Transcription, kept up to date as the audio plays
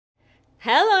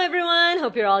Hello everyone,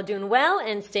 hope you're all doing well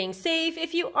and staying safe.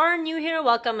 If you are new here,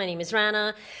 welcome. My name is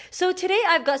Rana. So today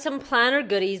I've got some planner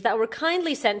goodies that were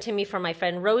kindly sent to me from my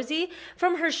friend Rosie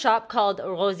from her shop called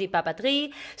Rosie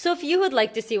Papeterie. So if you would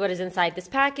like to see what is inside this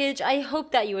package, I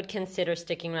hope that you would consider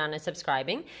sticking around and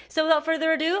subscribing. So without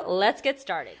further ado, let's get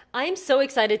started. I'm so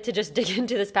excited to just dig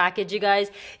into this package, you guys.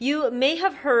 You may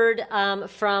have heard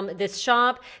from this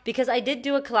shop because I did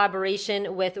do a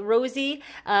collaboration with Rosie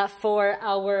for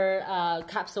our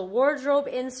capsule wardrobe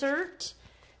insert.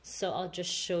 So I'll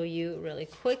just show you really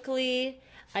quickly.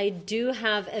 I do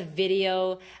have a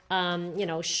video,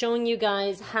 showing you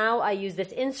guys how I use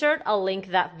this insert. I'll link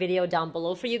that video down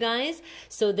below for you guys.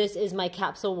 So this is my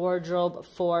capsule wardrobe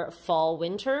for fall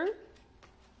winter.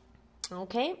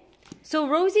 Okay. So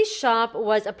Rosie's shop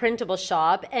was a printable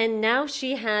shop, and now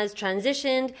she has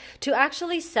transitioned to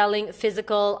actually selling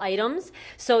physical items.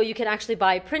 So you can actually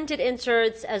buy printed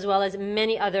inserts as well as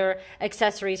many other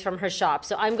accessories from her shop.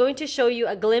 So I'm going to show you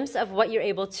a glimpse of what you're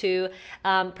able to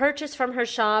purchase from her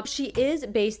shop. She is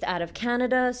based out of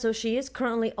Canada, so she is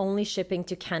currently only shipping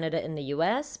to Canada in the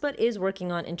US, but is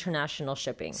working on international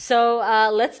shipping. So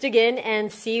let's dig in and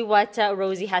see what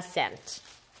Rosie has sent.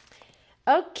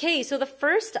 Okay, so the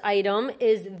first item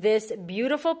is this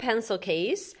beautiful pencil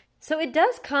case. So it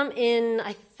does come in,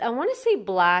 I want to say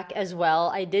black as well.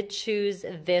 I did choose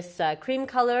this cream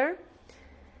color.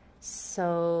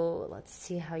 So let's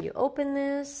see how you open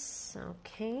this.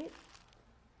 Okay.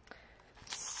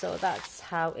 So that's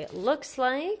how it looks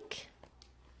like.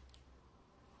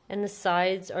 And the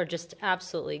sides are just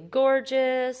absolutely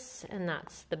gorgeous. And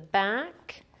that's the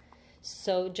back.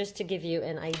 So just to give you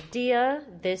an idea,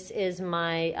 this is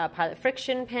my Pilot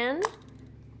Friction pen.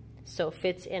 So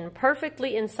fits in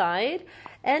perfectly inside.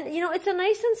 And it's a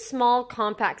nice and small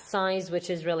compact size, which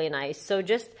is really nice. So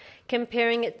just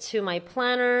comparing it to my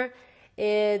planner,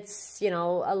 it's,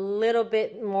 a little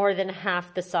bit more than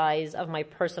half the size of my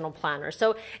personal planner.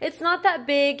 So it's not that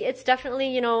big. It's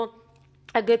definitely,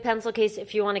 a good pencil case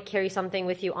if you want to carry something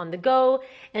with you on the go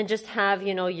and just have,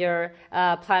 your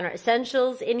planner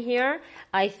essentials in here.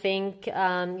 I think,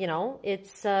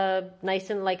 it's nice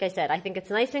and, like I said, I think it's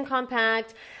nice and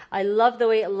compact. I love the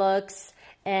way it looks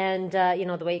and,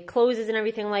 the way it closes and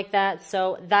everything like that.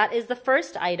 So that is the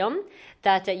first item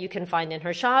that you can find in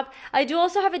her shop. I do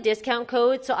also have a discount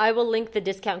code, so I will link the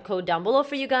discount code down below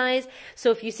for you guys. So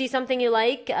if you see something you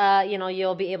like,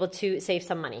 you'll be able to save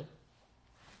some money.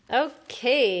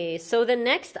 Okay, so the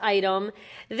next item,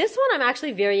 this one I'm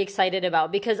actually very excited about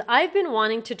because I've been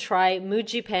wanting to try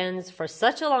Muji pens for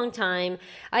such a long time.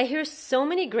 I hear so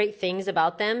many great things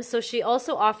about them. So she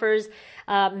also offers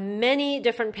many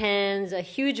different pens, a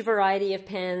huge variety of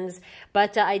pens,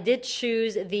 but I did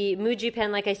choose the Muji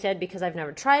pen, like I said, because I've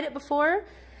never tried it before.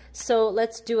 So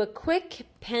let's do a quick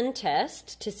pen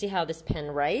test to see how this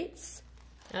pen writes.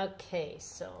 Okay,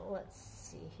 so let's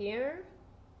see here.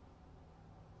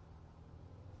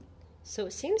 So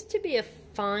it seems to be a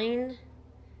fine,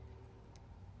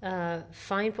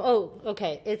 oh,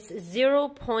 okay, it's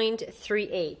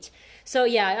 0.38. So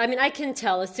yeah, I mean, I can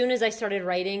tell as soon as I started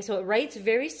writing, so it writes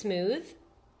very smooth.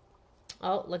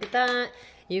 Oh, look at that.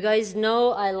 You guys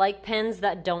know I like pens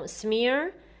that don't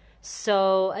smear.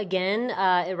 So again,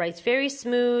 it writes very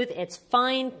smooth, it's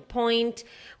fine point,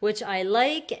 which I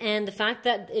like, and the fact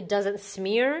that it doesn't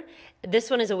smear, this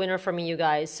one is a winner for me, you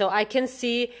guys. So I can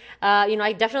see,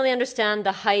 I definitely understand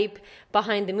the hype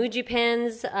behind the Muji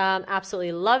pens,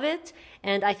 absolutely love it,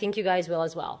 and I think you guys will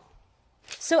as well.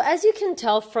 So as you can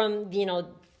tell from,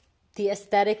 the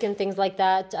aesthetic and things like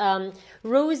that,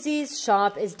 Rosie's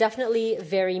shop is definitely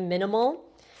very minimal.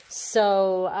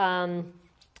 So,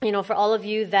 for all of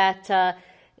you that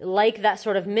like that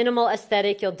sort of minimal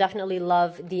aesthetic, you'll definitely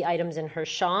love the items in her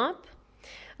shop.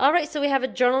 All right, so we have a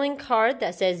journaling card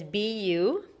that says Be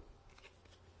You.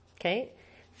 Okay,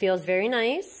 feels very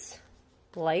nice,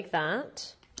 like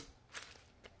that.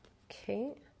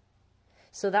 Okay,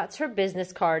 so that's her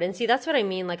business card. And see, that's what I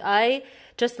mean. Like, I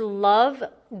just love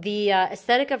the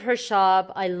aesthetic of her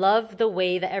shop. I love the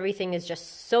way that everything is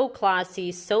just so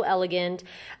classy, so elegant.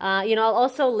 I'll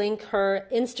also link her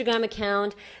Instagram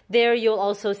account. There you'll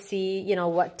also see,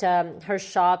 what her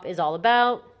shop is all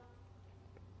about.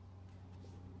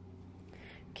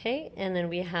 Okay, and then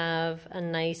we have a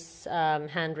nice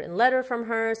handwritten letter from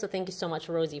her. So thank you so much,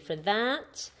 Rosie, for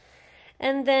that.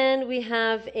 And then we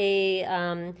have a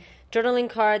journaling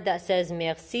card that says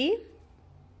Merci.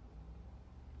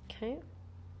 Okay.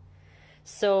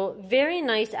 So very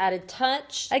nice added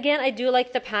touch. Again, I do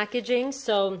like the packaging.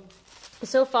 So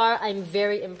far I'm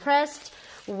very impressed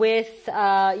with,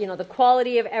 the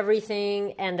quality of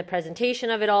everything and the presentation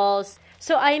of it all.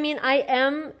 So, I mean, I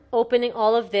am opening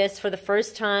all of this for the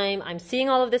first time. I'm seeing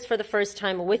all of this for the first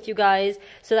time with you guys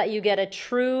so that you get a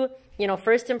true, you know,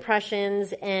 first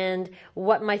impressions and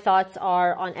what my thoughts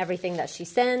are on everything that she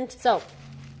sent. So,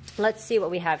 let's see what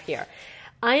we have here.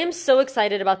 I am so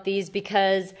excited about these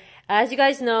because, as you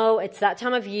guys know, it's that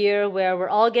time of year where we're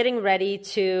all getting ready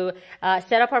to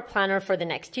set up our planner for the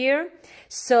next year.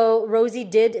 So Rosie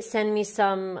did send me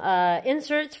some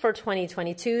inserts for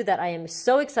 2022 that I am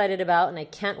so excited about, and I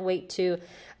can't wait to,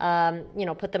 you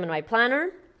know, put them in my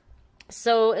planner.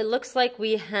 So it looks like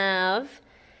we have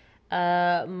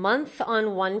a month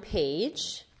on one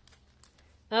page.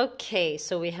 Okay,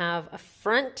 so we have a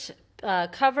front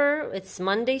cover. It's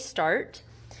Monday start.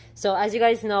 So as you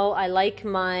guys know, I like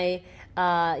my,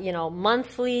 you know,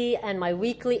 monthly and my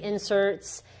weekly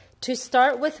inserts to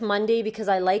start with Monday because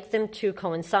I like them to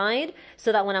coincide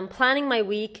so that when I'm planning my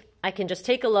week, I can just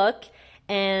take a look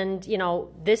and, you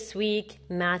know, this week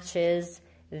matches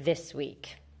this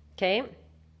week, okay?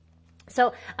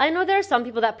 So I know there are some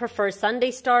people that prefer Sunday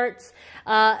starts.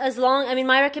 I mean,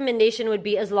 my recommendation would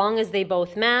be as long as they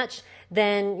both match,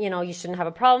 then, you know, you shouldn't have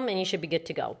a problem and you should be good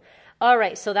to go. All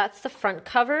right, so that's the front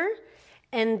cover.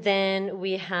 And then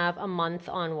we have a month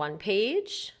on one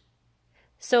page.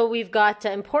 So we've got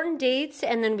important dates,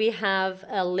 and then we have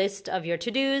a list of your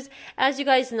to-dos. As you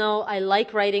guys know, I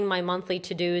like writing my monthly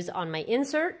to-dos on my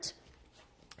insert.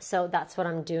 So that's what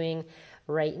I'm doing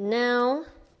right now.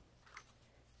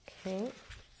 Okay.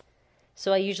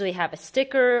 So I usually have a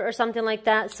sticker or something like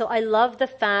that. So I love the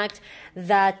fact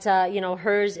that, you know,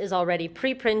 hers is already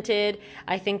pre-printed.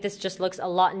 I think this just looks a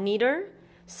lot neater.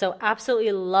 So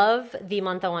absolutely love the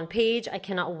month on one page. I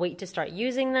cannot wait to start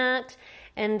using that.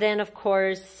 And then, of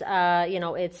course, you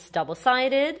know, it's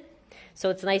double-sided. So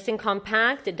it's nice and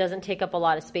compact. It doesn't take up a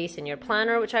lot of space in your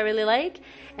planner, which I really like.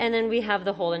 And then we have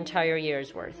the whole entire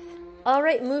year's worth. All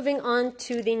right, moving on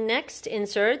to the next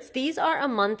inserts. These are a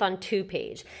month on two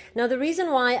page. Now, the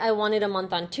reason why I wanted a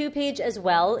month on two page as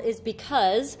well is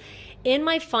because in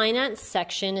my finance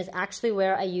section is actually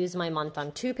where I use my month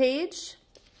on two page.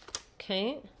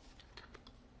 Okay.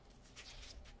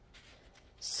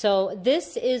 So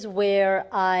this is where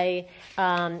I,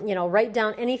 you know, write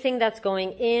down anything that's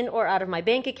going in or out of my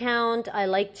bank account. I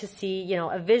like to see, you know,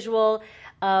 a visual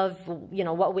of, you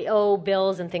know, what we owe,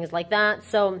 bills and things like that.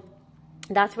 So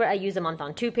that's where I use a month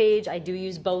on two page. I do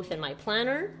use both in my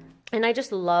planner. And I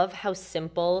just love how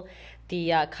simple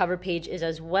the cover page is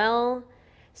as well.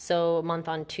 So month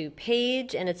on two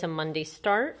page, and it's a Monday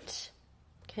start.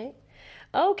 Okay.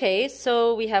 Okay,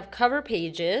 so we have cover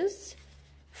pages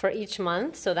for each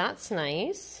month, so that's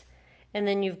nice. And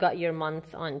then you've got your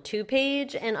month on two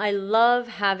page, and I love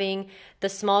having the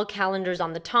small calendars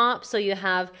on the top. So you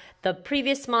have the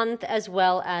previous month as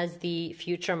well as the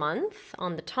future month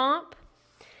on the top.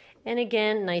 And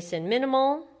again, nice and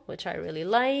minimal, which I really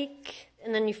like.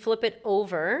 And then you flip it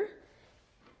over.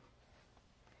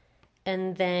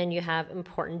 And then you have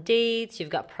important dates.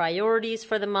 You've got priorities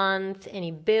for the month,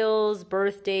 any bills,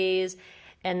 birthdays,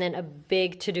 and then a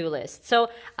big to-do list.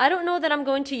 So I don't know that I'm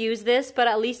going to use this, but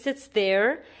at least it's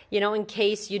there, you know, in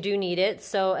case you do need it.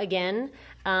 So again,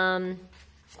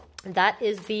 that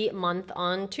is the month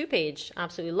on two page.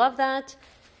 Absolutely love that.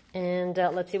 And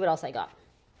let's see what else I got.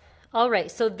 All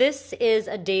right, so this is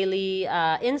a daily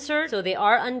insert. So they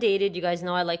are undated. You guys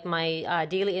know I like my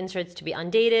daily inserts to be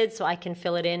undated so I can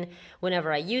fill it in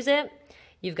whenever I use it.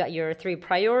 You've got your 3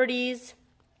 priorities.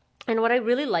 And what I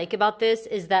really like about this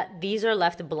is that these are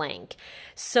left blank.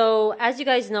 So as you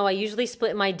guys know, I usually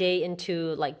split my day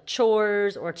into like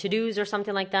chores or to-dos or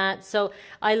something like that. So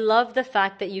I love the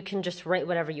fact that you can just write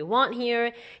whatever you want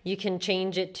here. You can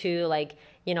change it to like,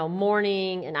 you know,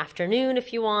 morning and afternoon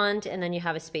if you want, and then you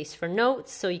have a space for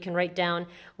notes so you can write down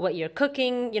what you're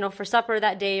cooking, you know, for supper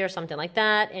that day or something like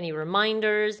that, any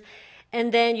reminders.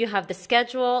 And then you have the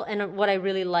schedule, and what I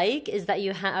really like is that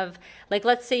you have, like,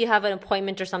 let's say you have an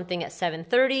appointment or something at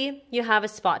 7:30, you have a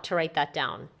spot to write that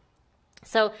down.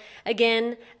 So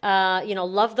again, you know,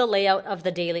 love the layout of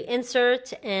the daily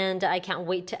insert, and I can't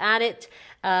wait to add it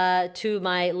to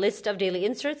my list of daily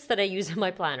inserts that I use in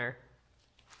my planner.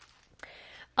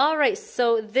 All right,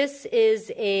 so this is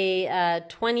a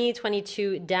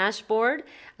 2022 dashboard.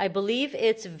 I believe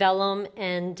it's vellum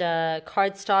and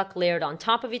cardstock layered on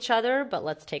top of each other, but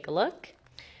let's take a look.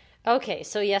 Okay,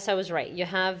 so yes, I was right. You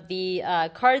have the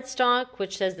cardstock,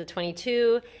 which says the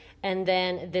 22, and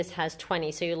then this has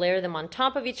 20. So you layer them on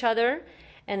top of each other,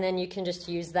 and then you can just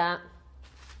use that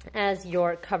as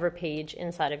your cover page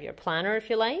inside of your planner if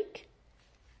you like.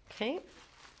 Okay.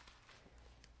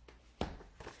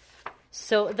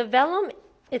 So the vellum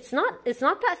it's not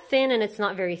that thin and it's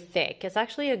not very thick. It's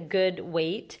actually a good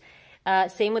weight.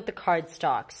 Same with the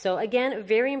cardstock. So again,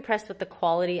 very impressed with the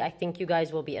quality. I think you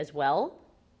guys will be as well.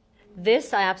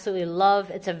 This I absolutely love.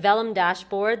 It's a vellum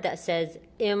dashboard that says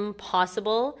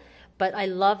impossible, but I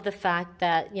love the fact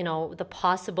that, you know, the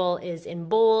possible is in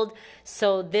bold.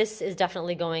 So this is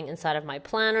definitely going inside of my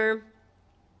planner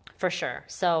for sure.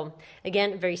 So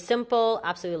again, very simple,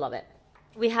 absolutely love it.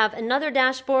 We have another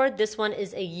dashboard. This one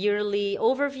is a yearly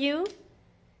overview.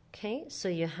 Okay, so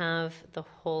you have the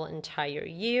whole entire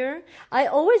year. I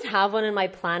always have one in my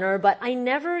planner, but I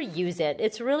never use it.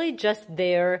 It's really just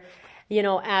there, you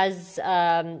know, as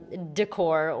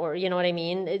decor, or you know what I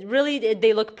mean?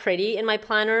 They look pretty in my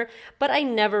planner, but I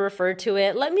never refer to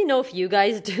it. Let me know if you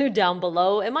guys do down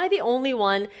below. Am I the only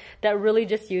one that really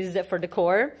just uses it for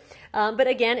decor? But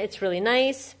again, it's really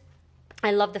nice. I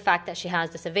love the fact that she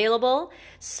has this available.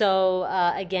 So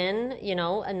again, you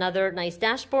know, another nice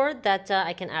dashboard that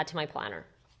I can add to my planner.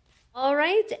 All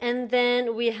right, and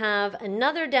then we have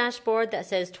another dashboard that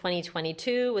says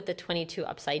 2022 with the 22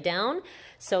 upside down.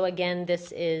 So again,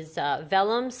 this is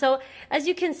vellum. So as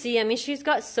you can see, I mean, she's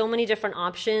got so many different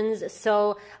options.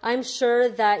 So I'm sure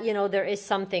that, you know, there is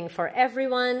something for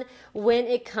everyone when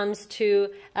it comes to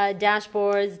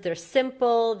dashboards. They're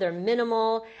simple, they're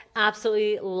minimal.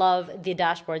 Absolutely love the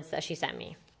dashboards that she sent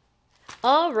me.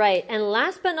 All right, and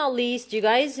last but not least, you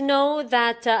guys know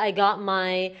that I got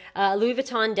my Louis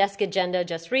Vuitton desk agenda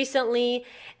just recently.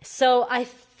 So I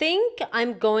think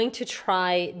I'm going to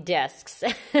try discs.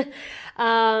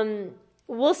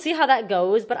 We'll see how that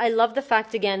goes, but I love the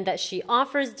fact again that she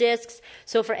offers discs.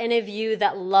 So for any of you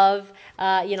that love,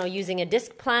 you know, using a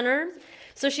disc planner,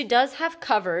 so she does have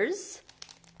covers.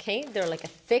 Okay, they're like a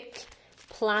thick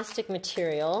plastic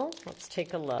material. Let's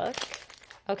take a look.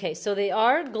 Okay, so they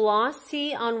are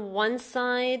glossy on one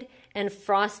side and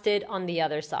frosted on the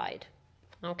other side.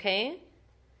 Okay,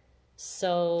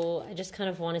 so I just kind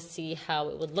of want to see how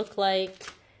it would look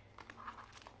like.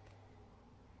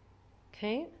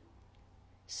 Okay,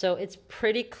 so it's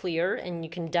pretty clear and you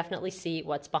can definitely see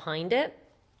what's behind it.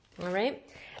 All right,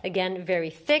 again, very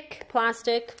thick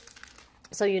plastic,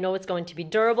 so you know it's going to be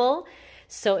durable.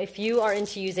 So if you are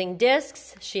into using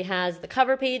discs, she has the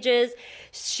cover pages.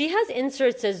 She has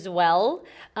inserts as well.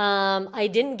 I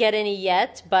didn't get any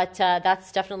yet, but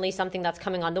that's definitely something that's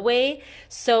coming on the way.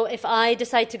 So if I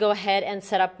decide to go ahead and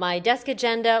set up my desk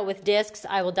agenda with discs,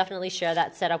 I will definitely share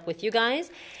that setup with you guys.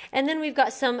 And then we've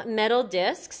got some metal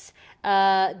discs.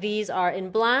 These are in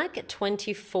black,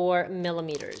 24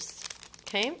 millimeters.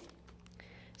 Okay.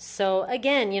 So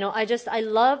again, you know, I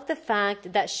love the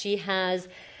fact that she has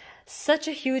such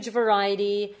a huge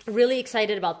variety. Really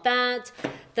excited about that.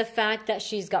 The fact that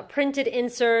she's got printed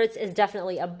inserts is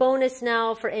definitely a bonus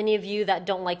now for any of you that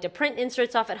don't like to print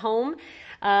inserts off at home.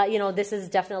 You know, this is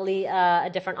definitely a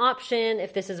different option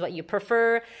if this is what you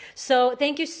prefer. So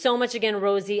thank you so much again,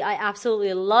 Rosie. I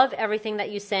absolutely love everything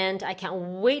that you sent. I can't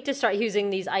wait to start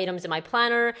using these items in my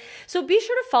planner. So be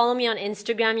sure to follow me on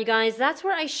Instagram, you guys. That's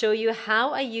where I show you how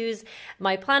I use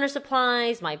my planner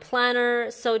supplies, my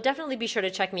planner. So definitely be sure to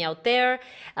check me out there.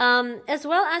 As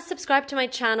well as subscribe to my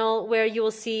channel where you will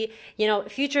see, you know,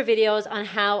 future videos on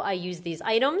how I use these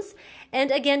items. And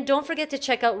again, don't forget to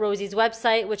check out Rosie's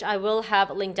website, which I will have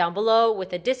linked down below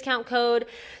with a discount code.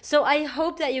 So I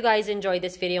hope that you guys enjoyed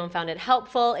this video and found it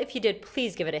helpful. If you did,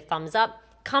 please give it a thumbs up.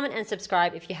 Comment and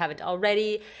subscribe if you haven't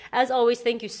already. As always,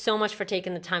 thank you so much for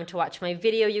taking the time to watch my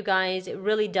video, you guys. It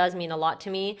really does mean a lot to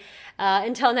me.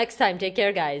 Until next time, take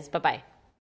care, guys. Bye-bye.